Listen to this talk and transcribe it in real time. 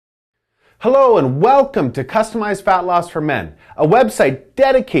Hello and welcome to Customized Fat Loss for Men, a website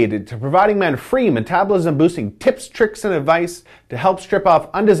dedicated to providing men free metabolism boosting tips, tricks, and advice to help strip off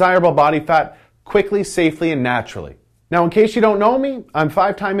undesirable body fat quickly, safely, and naturally. Now, in case you don't know me, I'm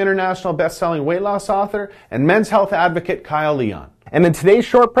five-time international best-selling weight loss author and men's health advocate Kyle Leon. And in today's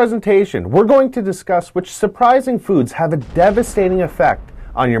short presentation, we're going to discuss which surprising foods have a devastating effect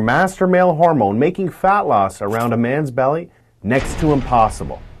on your master male hormone, making fat loss around a man's belly next to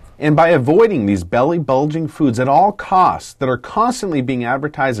impossible. And by avoiding these belly-bulging foods at all costs that are constantly being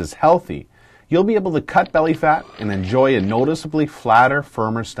advertised as healthy, you'll be able to cut belly fat and enjoy a noticeably flatter,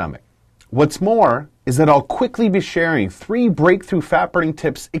 firmer stomach. What's more is that I'll quickly be sharing 3 breakthrough fat-burning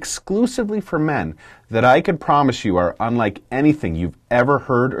tips exclusively for men that I can promise you are unlike anything you've ever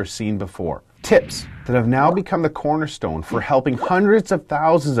heard or seen before. Tips that have now become the cornerstone for helping hundreds of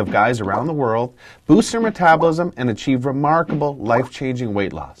thousands of guys around the world boost their metabolism and achieve remarkable, life-changing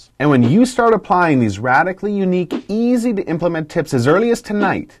weight loss. And when you start applying these radically unique, easy-to-implement tips as early as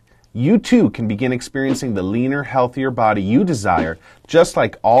tonight, you too can begin experiencing the leaner, healthier body you desire, just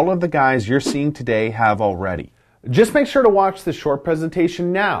like all of the guys you're seeing today have already. Just make sure to watch this short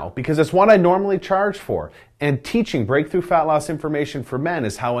presentation now, because it's what I normally charge for, and teaching breakthrough fat loss information for men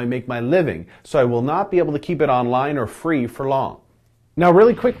is how I make my living, so I will not be able to keep it online or free for long. Now,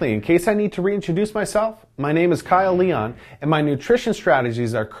 really quickly, in case I need to reintroduce myself, my name is Kyle Leon, and my nutrition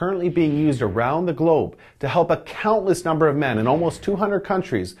strategies are currently being used around the globe to help a countless number of men in almost 200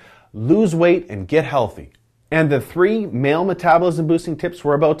 countries lose weight and get healthy. And the 3 male metabolism boosting tips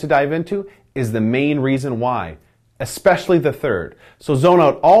we're about to dive into is the main reason why, especially the third. So zone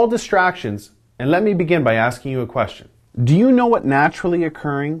out all distractions and let me begin by asking you a question. Do you know what naturally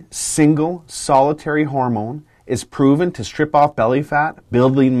occurring single solitary hormone is proven to strip off belly fat,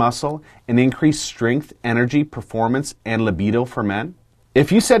 build lean muscle, and increase strength, energy, performance, and libido for men?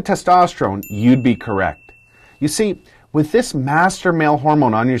 If you said testosterone, you'd be correct. You see, with this master male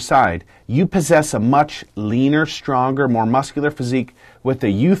hormone on your side, you possess a much leaner, stronger, more muscular physique with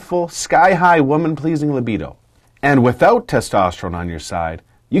a youthful, sky-high, woman-pleasing libido. And without testosterone on your side,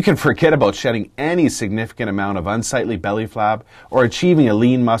 you can forget about shedding any significant amount of unsightly belly flab or achieving a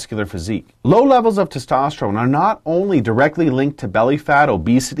lean, muscular physique. Low levels of testosterone are not only directly linked to belly fat,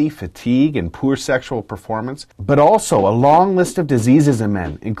 obesity, fatigue, and poor sexual performance, but also a long list of diseases in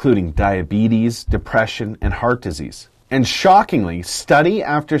men, including diabetes, depression, and heart disease. And shockingly, study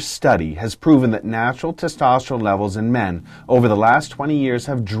after study has proven that natural testosterone levels in men over the last 20 years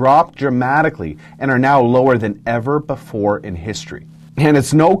have dropped dramatically and are now lower than ever before in history. And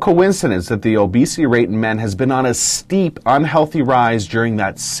it's no coincidence that the obesity rate in men has been on a steep, unhealthy rise during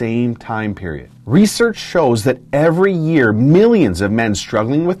that same time period. Research shows that every year, millions of men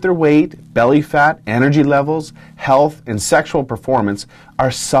struggling with their weight, belly fat, energy levels, health, and sexual performance are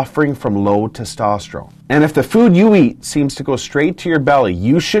suffering from low testosterone. And if the food you eat seems to go straight to your belly,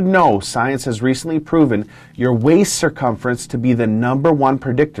 you should know science has recently proven your waist circumference to be the #1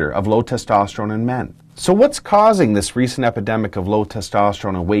 predictor of low testosterone in men. So what's causing this recent epidemic of low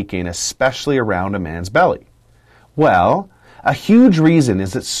testosterone and weight gain, especially around a man's belly? Well, a huge reason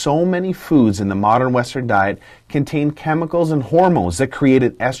is that so many foods in the modern Western diet contain chemicals and hormones that create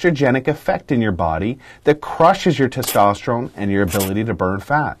an estrogenic effect in your body that crushes your testosterone and your ability to burn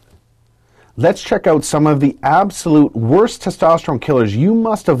fat. Let's check out some of the absolute worst testosterone killers you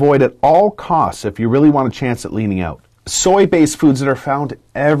must avoid at all costs if you really want a chance at leaning out. Soy-based foods that are found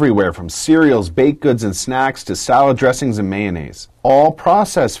everywhere, from cereals, baked goods, and snacks to salad dressings and mayonnaise. All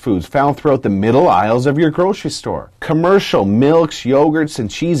processed foods found throughout the middle aisles of your grocery store. Commercial milks, yogurts, and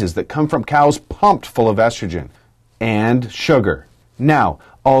cheeses that come from cows pumped full of estrogen. And sugar. Now,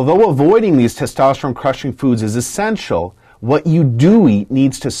 although avoiding these testosterone-crushing foods is essential, what you do eat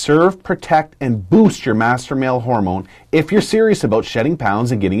needs to serve, protect, and boost your master male hormone if you're serious about shedding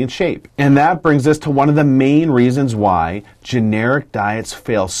pounds and getting in shape. And that brings us to one of the main reasons why generic diets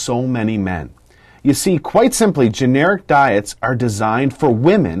fail so many men. You see, quite simply, generic diets are designed for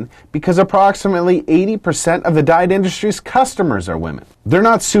women because approximately 80% of the diet industry's customers are women. They're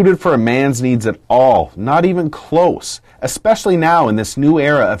not suited for a man's needs at all, not even close, especially now in this new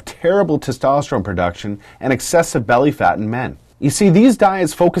era of terrible testosterone production and excessive belly fat in men. You see, these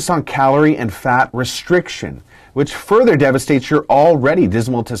diets focus on calorie and fat restriction, which further devastates your already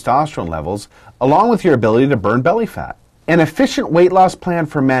dismal testosterone levels, along with your ability to burn belly fat. An efficient weight loss plan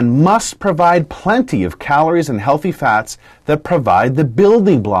for men must provide plenty of calories and healthy fats that provide the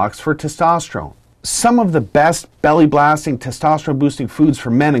building blocks for testosterone. Some of the best belly-blasting, testosterone-boosting foods for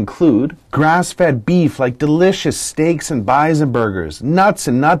men include grass-fed beef like delicious steaks and bison burgers, nuts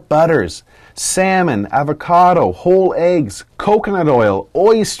and nut butters, salmon, avocado, whole eggs, coconut oil,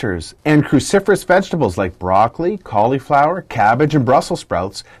 oysters, and cruciferous vegetables like broccoli, cauliflower, cabbage, and Brussels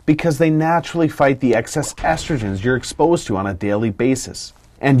sprouts because they naturally fight the excess estrogens you're exposed to on a daily basis.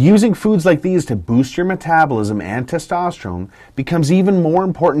 And using foods like these to boost your metabolism and testosterone becomes even more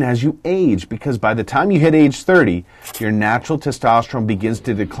important as you age because by the time you hit age 30, your natural testosterone begins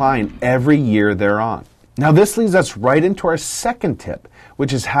to decline every year thereon. Now this leads us right into our second tip,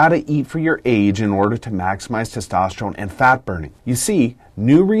 which is how to eat for your age in order to maximize testosterone and fat burning. You see,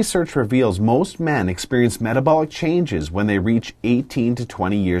 new research reveals most men experience metabolic changes when they reach 18 to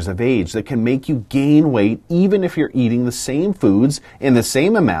 20 years of age that can make you gain weight even if you're eating the same foods in the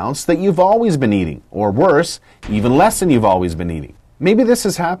same amounts that you've always been eating, or worse, even less than you've always been eating. Maybe this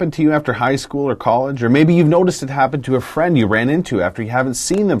has happened to you after high school or college, or maybe you've noticed it happen to a friend you ran into after you haven't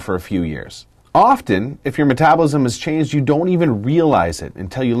seen them for a few years. Often, if your metabolism has changed, you don't even realize it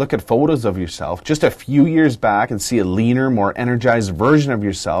until you look at photos of yourself just a few years back and see a leaner, more energized version of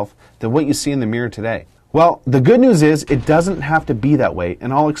yourself than what you see in the mirror today. Well, the good news is it doesn't have to be that way,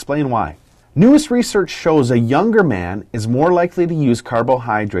 and I'll explain why. Newest research shows a younger man is more likely to use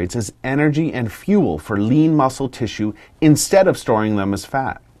carbohydrates as energy and fuel for lean muscle tissue instead of storing them as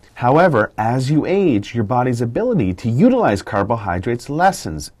fat. However, as you age, your body's ability to utilize carbohydrates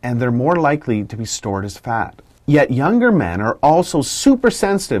lessens, and they're more likely to be stored as fat. Yet younger men are also super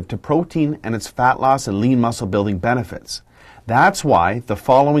sensitive to protein and its fat loss and lean muscle building benefits. That's why the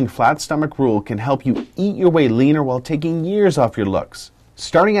following flat stomach rule can help you eat your way leaner while taking years off your looks.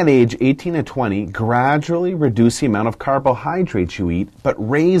 Starting at age 18 to 20, gradually reduce the amount of carbohydrates you eat, but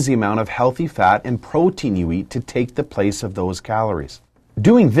raise the amount of healthy fat and protein you eat to take the place of those calories.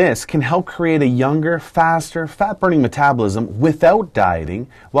 Doing this can help create a younger, faster, fat-burning metabolism without dieting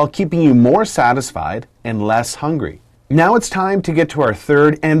while keeping you more satisfied and less hungry. Now it's time to get to our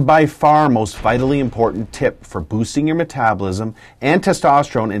third and by far most vitally important tip for boosting your metabolism and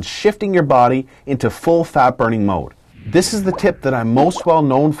testosterone and shifting your body into full fat-burning mode. This is the tip that I'm most well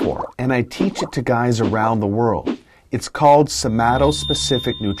known for, and I teach it to guys around the world. It's called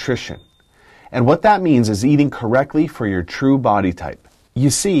somatospecific nutrition. And what that means is eating correctly for your true body type. You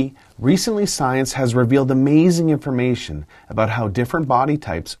see, recently science has revealed amazing information about how different body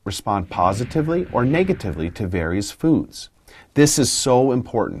types respond positively or negatively to various foods. This is so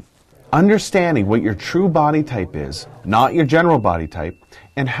important. Understanding what your true body type is, not your general body type,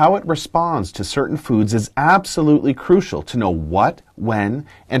 and how it responds to certain foods is absolutely crucial to know what, when,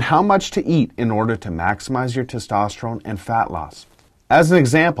 and how much to eat in order to maximize your testosterone and fat loss. As an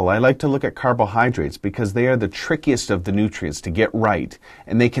example, I like to look at carbohydrates because they are the trickiest of the nutrients to get right,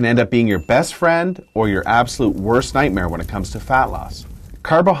 and they can end up being your best friend or your absolute worst nightmare when it comes to fat loss.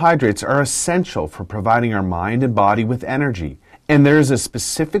 Carbohydrates are essential for providing our mind and body with energy, and there is a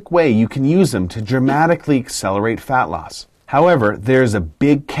specific way you can use them to dramatically accelerate fat loss. However, there is a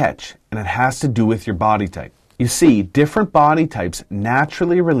big catch, and it has to do with your body type. You see, different body types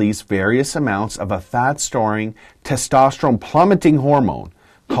naturally release various amounts of a fat-storing, testosterone-plummeting hormone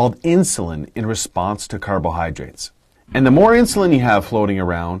called insulin in response to carbohydrates. And the more insulin you have floating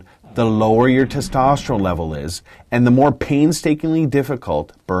around, the lower your testosterone level is, and the more painstakingly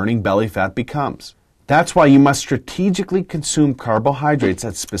difficult burning belly fat becomes. That's why you must strategically consume carbohydrates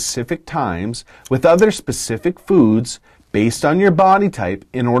at specific times with other specific foods based on your body type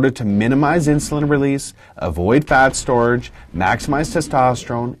in order to minimize insulin release, avoid fat storage, maximize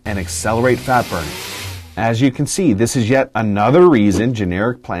testosterone, and accelerate fat burning. As you can see, this is yet another reason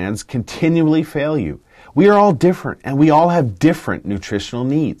generic plans continually fail you. We are all different, and we all have different nutritional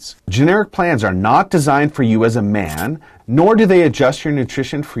needs. Generic plans are not designed for you as a man, nor do they adjust your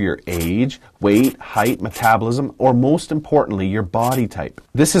nutrition for your age, weight, height, metabolism, or most importantly, your body type.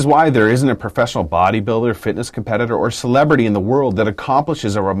 This is why there isn't a professional bodybuilder, fitness competitor, or celebrity in the world that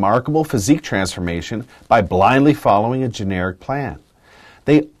accomplishes a remarkable physique transformation by blindly following a generic plan.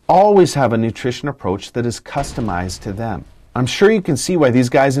 They always have a nutrition approach that is customized to them. I'm sure you can see why these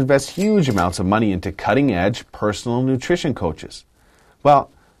guys invest huge amounts of money into cutting-edge personal nutrition coaches. Well,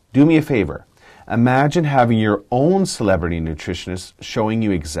 do me a favor. Imagine having your own celebrity nutritionist showing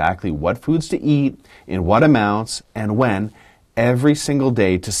you exactly what foods to eat, in what amounts, and when, every single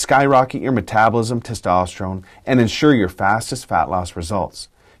day to skyrocket your metabolism, testosterone, and ensure your fastest fat loss results.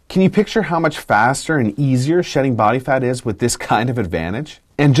 Can you picture how much faster and easier shedding body fat is with this kind of advantage?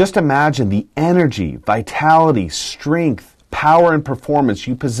 And just imagine the energy, vitality, strength, power, and performance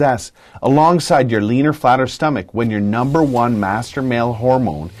you possess alongside your leaner, flatter stomach when your number one master male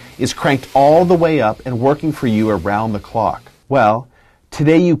hormone is cranked all the way up and working for you around the clock. Well,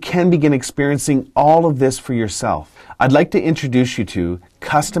 Today you can begin experiencing all of this for yourself. I'd like to introduce you to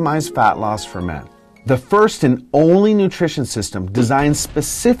Customized Fat Loss for Men, the first and only nutrition system designed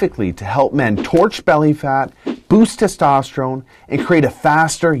specifically to help men torch belly fat, boost testosterone, and create a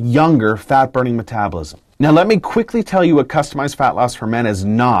faster, younger, fat-burning metabolism. Now let me quickly tell you what Customized Fat Loss for Men is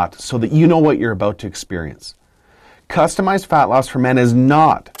not so that you know what you're about to experience. Customized Fat Loss for Men is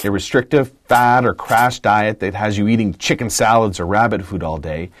not a restrictive, fad, or crash diet that has you eating chicken salads or rabbit food all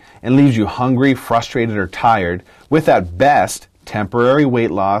day and leaves you hungry, frustrated, or tired with, at best, temporary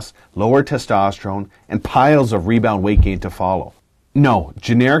weight loss, lower testosterone, and piles of rebound weight gain to follow. No,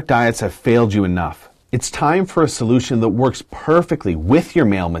 generic diets have failed you enough. It's time for a solution that works perfectly with your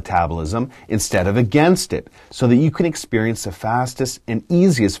male metabolism instead of against it, so that you can experience the fastest and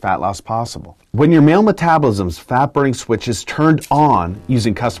easiest fat loss possible. When your male metabolism's fat-burning switch is turned on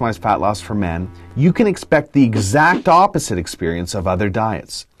using Customized Fat Loss for Men, you can expect the exact opposite experience of other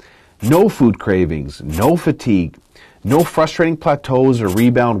diets. No food cravings, no fatigue, no frustrating plateaus or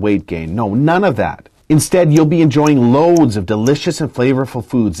rebound weight gain. No, none of that. Instead, you'll be enjoying loads of delicious and flavorful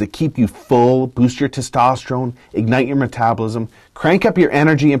foods that keep you full, boost your testosterone, ignite your metabolism, crank up your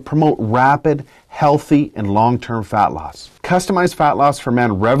energy, and promote rapid, healthy, and long-term fat loss. Customized Fat Loss for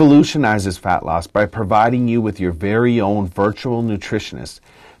Men revolutionizes fat loss by providing you with your very own virtual nutritionist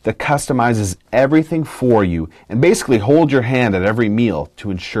that customizes everything for you and basically holds your hand at every meal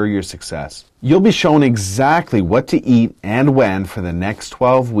to ensure your success. You'll be shown exactly what to eat and when for the next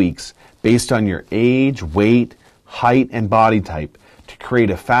 12 weeks based on your age, weight, height, and body type to create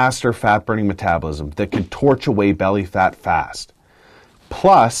a faster fat-burning metabolism that can torch away belly fat fast.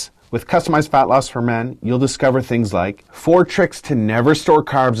 Plus, with Customized Fat Loss for Men, you'll discover things like 4 tricks to never store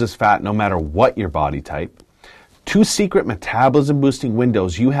carbs as fat no matter what your body type, 2 secret metabolism-boosting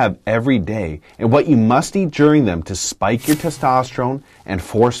windows you have every day and what you must eat during them to spike your testosterone and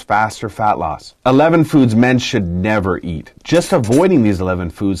force faster fat loss. 11 foods men should never eat. Just avoiding these 11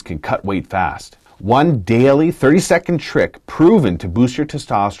 foods can cut weight fast. 1 daily 30-second trick proven to boost your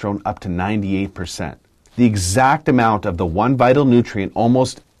testosterone up to 98%. The exact amount of the one vital nutrient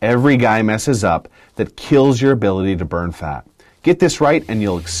almost every guy messes up that kills your ability to burn fat. Get this right and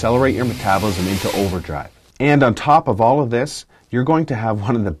you'll accelerate your metabolism into overdrive. And on top of all of this, you're going to have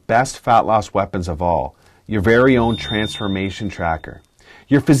one of the best fat loss weapons of all, your very own transformation tracker.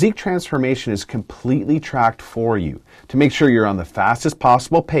 Your physique transformation is completely tracked for you to make sure you're on the fastest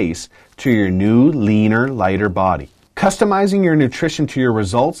possible pace to your new, leaner, lighter body. Customizing your nutrition to your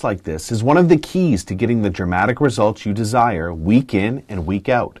results like this is one of the keys to getting the dramatic results you desire week in and week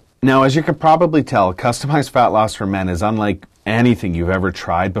out. Now, as you can probably tell, Customized Fat Loss for Men is unlike anything you've ever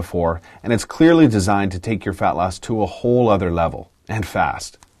tried before, and it's clearly designed to take your fat loss to a whole other level, and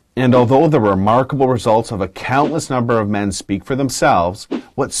fast. And although the remarkable results of a countless number of men speak for themselves,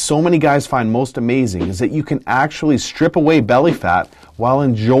 what so many guys find most amazing is that you can actually strip away belly fat while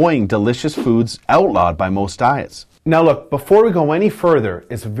enjoying delicious foods outlawed by most diets. Now look, before we go any further,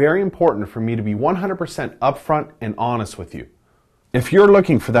 it's very important for me to be 100% upfront and honest with you. If you're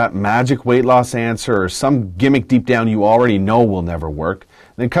looking for that magic weight loss answer or some gimmick deep down you already know will never work,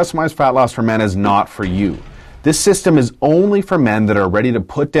 then Customized Fat Loss for Men is not for you. This system is only for men that are ready to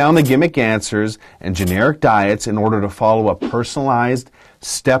put down the gimmick answers and generic diets in order to follow a personalized,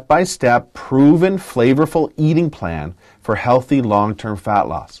 step-by-step, proven, flavorful eating plan for healthy, long-term fat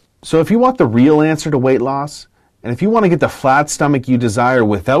loss. So if you want the real answer to weight loss, and if you want to get the flat stomach you desire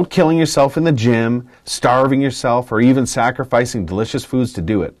without killing yourself in the gym, starving yourself, or even sacrificing delicious foods to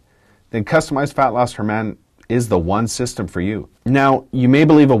do it, then Customized Fat Loss for Men is the one system for you. Now, you may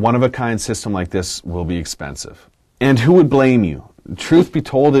believe a one-of-a-kind system like this will be expensive. And who would blame you? Truth be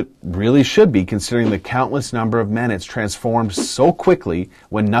told, it really should be, considering the countless number of men it's transformed so quickly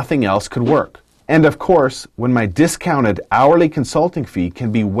when nothing else could work. And of course, when my discounted hourly consulting fee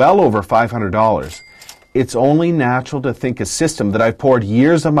can be well over $500, it's only natural to think a system that I've poured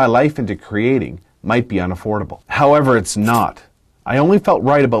years of my life into creating might be unaffordable. However, it's not. I only felt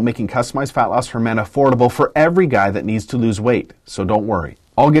right about making Customized Fat Loss for Men affordable for every guy that needs to lose weight, so don't worry.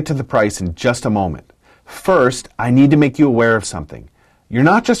 I'll get to the price in just a moment. First, I need to make you aware of something. You're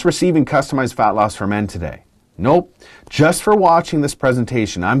not just receiving Customized Fat Loss for Men today. Nope. Just for watching this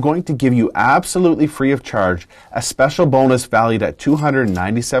presentation, I'm going to give you absolutely free of charge a special bonus valued at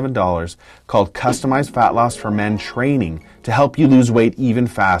 $297 called Customized Fat Loss for Men Training to help you lose weight even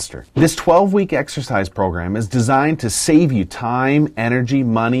faster. This 12-week exercise program is designed to save you time, energy,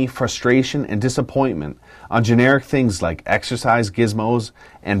 money, frustration, and disappointment on generic things like exercise gizmos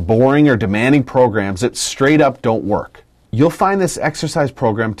and boring or demanding programs that straight up don't work. You'll find this exercise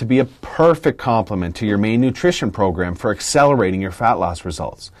program to be a perfect complement to your main nutrition program for accelerating your fat loss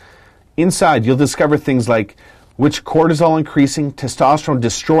results. Inside, you'll discover things like which cortisol-increasing,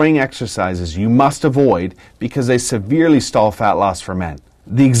 testosterone-destroying exercises you must avoid because they severely stall fat loss for men.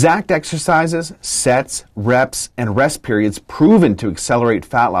 The exact exercises, sets, reps, and rest periods proven to accelerate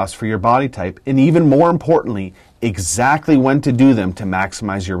fat loss for your body type, and even more importantly, exactly when to do them to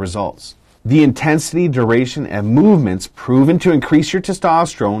maximize your results. The intensity, duration, and movements proven to increase your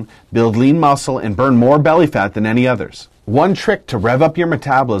testosterone, build lean muscle, and burn more belly fat than any others. One trick to rev up your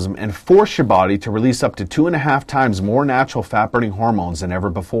metabolism and force your body to release up to 2.5 times more natural fat-burning hormones than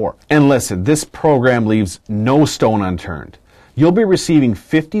ever before. And listen, this program leaves no stone unturned. You'll be receiving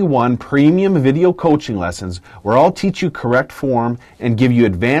 51 premium video coaching lessons where I'll teach you correct form and give you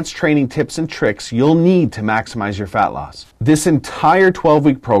advanced training tips and tricks you'll need to maximize your fat loss. This entire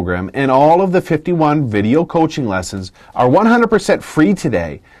 12-week program and all of the 51 video coaching lessons are 100% free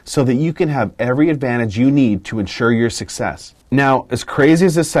today so that you can have every advantage you need to ensure your success. Now, as crazy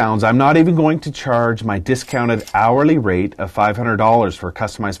as this sounds, I'm not even going to charge my discounted hourly rate of $500 for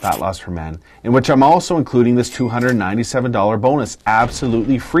customized fat loss for men, in which I'm also including this $297 bonus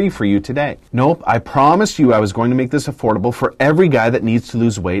absolutely free for you today. Nope, I promised you I was going to make this affordable for every guy that needs to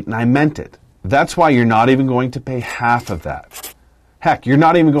lose weight, and I meant it. That's why you're not even going to pay half of that. Heck, you're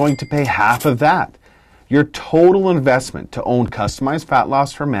not even going to pay half of that. Your total investment to own customized fat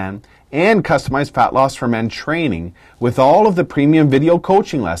loss for men and customized fat loss for men training with all of the premium video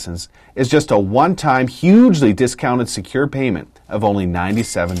coaching lessons is just a one-time, hugely discounted secure payment of only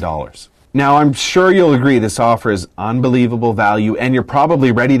 $97. Now, I'm sure you'll agree this offer is unbelievable value and you're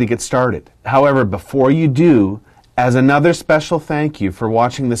probably ready to get started. However, before you do, as another special thank you for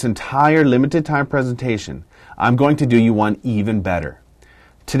watching this entire limited time presentation, I'm going to do you one even better.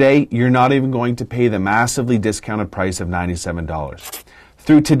 Today, you're not even going to pay the massively discounted price of $97.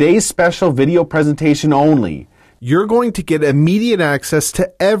 Through today's special video presentation only, you're going to get immediate access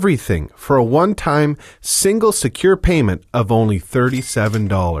to everything for a one-time, single secure payment of only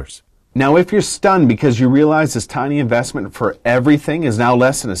 $37. Now, if you're stunned because you realize this tiny investment for everything is now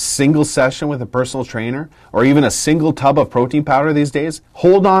less than a single session with a personal trainer or even a single tub of protein powder these days,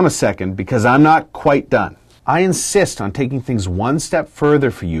 hold on a second because I'm not quite done. I insist on taking things one step further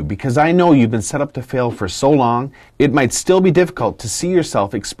for you because I know you've been set up to fail for so long, it might still be difficult to see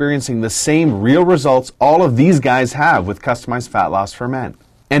yourself experiencing the same real results all of these guys have with customized fat loss for men.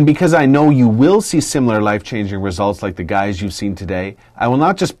 And because I know you will see similar life-changing results like the guys you've seen today, I will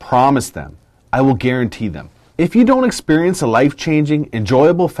not just promise them, I will guarantee them. If you don't experience a life-changing,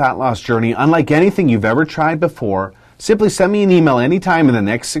 enjoyable fat loss journey unlike anything you've ever tried before, simply send me an email anytime in the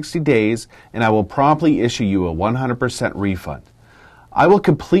next 60 days and I will promptly issue you a 100% refund. I will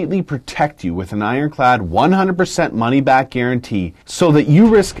completely protect you with an ironclad 100% money-back guarantee so that you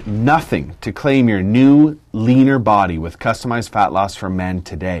risk nothing to claim your new, leaner body with customized fat loss for men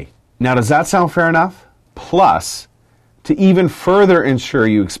today. Now, does that sound fair enough? Plus, to even further ensure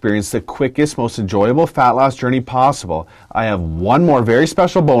you experience the quickest, most enjoyable fat loss journey possible, I have one more very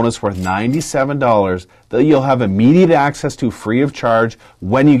special bonus worth $97 that you'll have immediate access to free of charge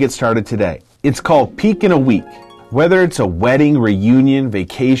when you get started today. It's called Peak in a Week. Whether it's a wedding, reunion,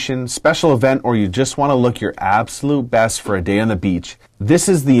 vacation, special event, or you just want to look your absolute best for a day on the beach, this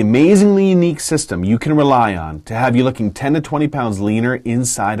is the amazingly unique system you can rely on to have you looking 10 to 20 pounds leaner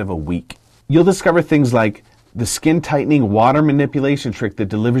inside of a week. You'll discover things like the skin-tightening water manipulation trick that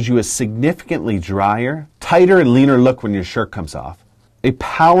delivers you a significantly drier, tighter, and leaner look when your shirt comes off. A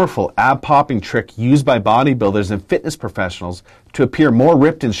powerful ab-popping trick used by bodybuilders and fitness professionals to appear more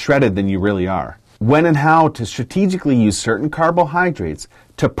ripped and shredded than you really are. When and how to strategically use certain carbohydrates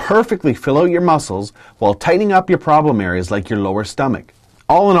to perfectly fill out your muscles while tightening up your problem areas like your lower stomach.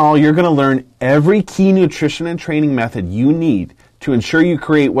 All in all, you're going to learn every key nutrition and training method you need to ensure you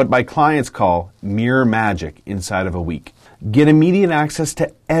create what my clients call mirror magic inside of a week. Get immediate access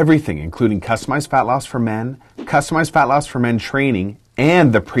to everything, including customized fat loss for men, customized fat loss for men training,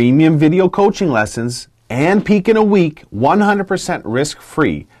 and the premium video coaching lessons, and Peak in a Week 100%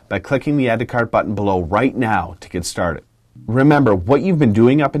 risk-free by clicking the Add to Cart button below right now to get started. Remember, what you've been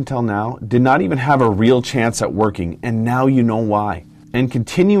doing up until now did not even have a real chance at working, and now you know why. And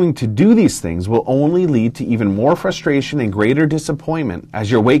continuing to do these things will only lead to even more frustration and greater disappointment as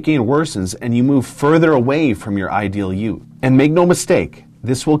your weight gain worsens and you move further away from your ideal you. And make no mistake,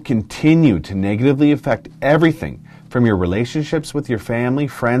 this will continue to negatively affect everything from your relationships with your family,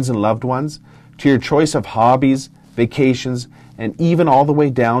 friends, and loved ones, to your choice of hobbies, vacations, and even all the way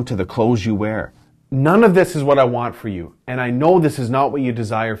down to the clothes you wear. None of this is what I want for you, and I know this is not what you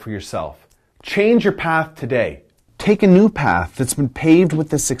desire for yourself. Change your path today. Take a new path that's been paved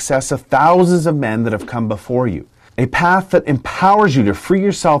with the success of thousands of men that have come before you. A path that empowers you to free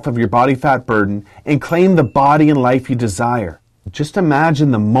yourself of your body fat burden and claim the body and life you desire. Just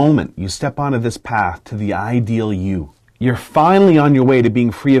imagine the moment you step onto this path to the ideal you. You're finally on your way to being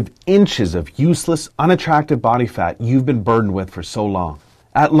free of inches of useless, unattractive body fat you've been burdened with for so long.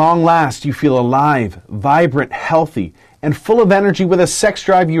 At long last, you feel alive, vibrant, healthy, and full of energy with a sex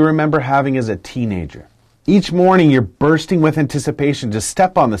drive you remember having as a teenager. Each morning, you're bursting with anticipation to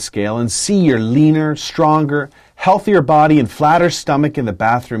step on the scale and see your leaner, stronger, healthier body and flatter stomach in the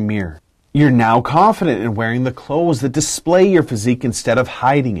bathroom mirror. You're now confident in wearing the clothes that display your physique instead of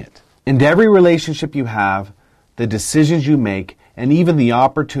hiding it. And every relationship you have, the decisions you make, and even the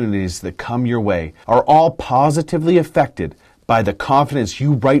opportunities that come your way are all positively affected by the confidence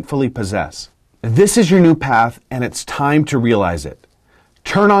you rightfully possess. This is your new path, and it's time to realize it.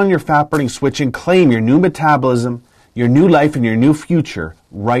 Turn on your fat-burning switch and claim your new metabolism, your new life, and your new future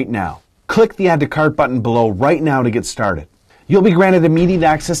right now. Click the Add to Cart button below right now to get started. You'll be granted immediate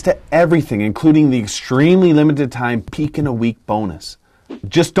access to everything, including the extremely limited time Peak in a Week bonus.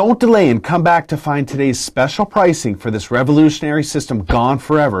 Just don't delay and come back to find today's special pricing for this revolutionary system gone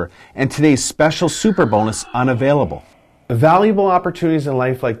forever and today's special super bonus unavailable. Valuable opportunities in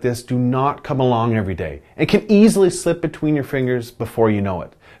life like this do not come along every day and can easily slip between your fingers before you know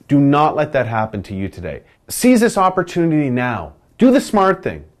it. Do not let that happen to you today. Seize this opportunity now. Do the smart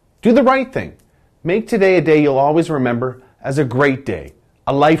thing. Do the right thing. Make today a day you'll always remember as a great day,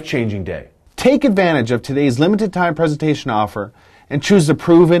 a life-changing day. Take advantage of today's limited time presentation offer and choose the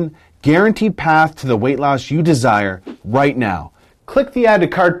proven, guaranteed path to the weight loss you desire right now. Click the Add to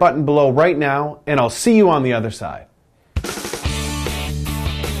Cart button below right now, and I'll see you on the other side.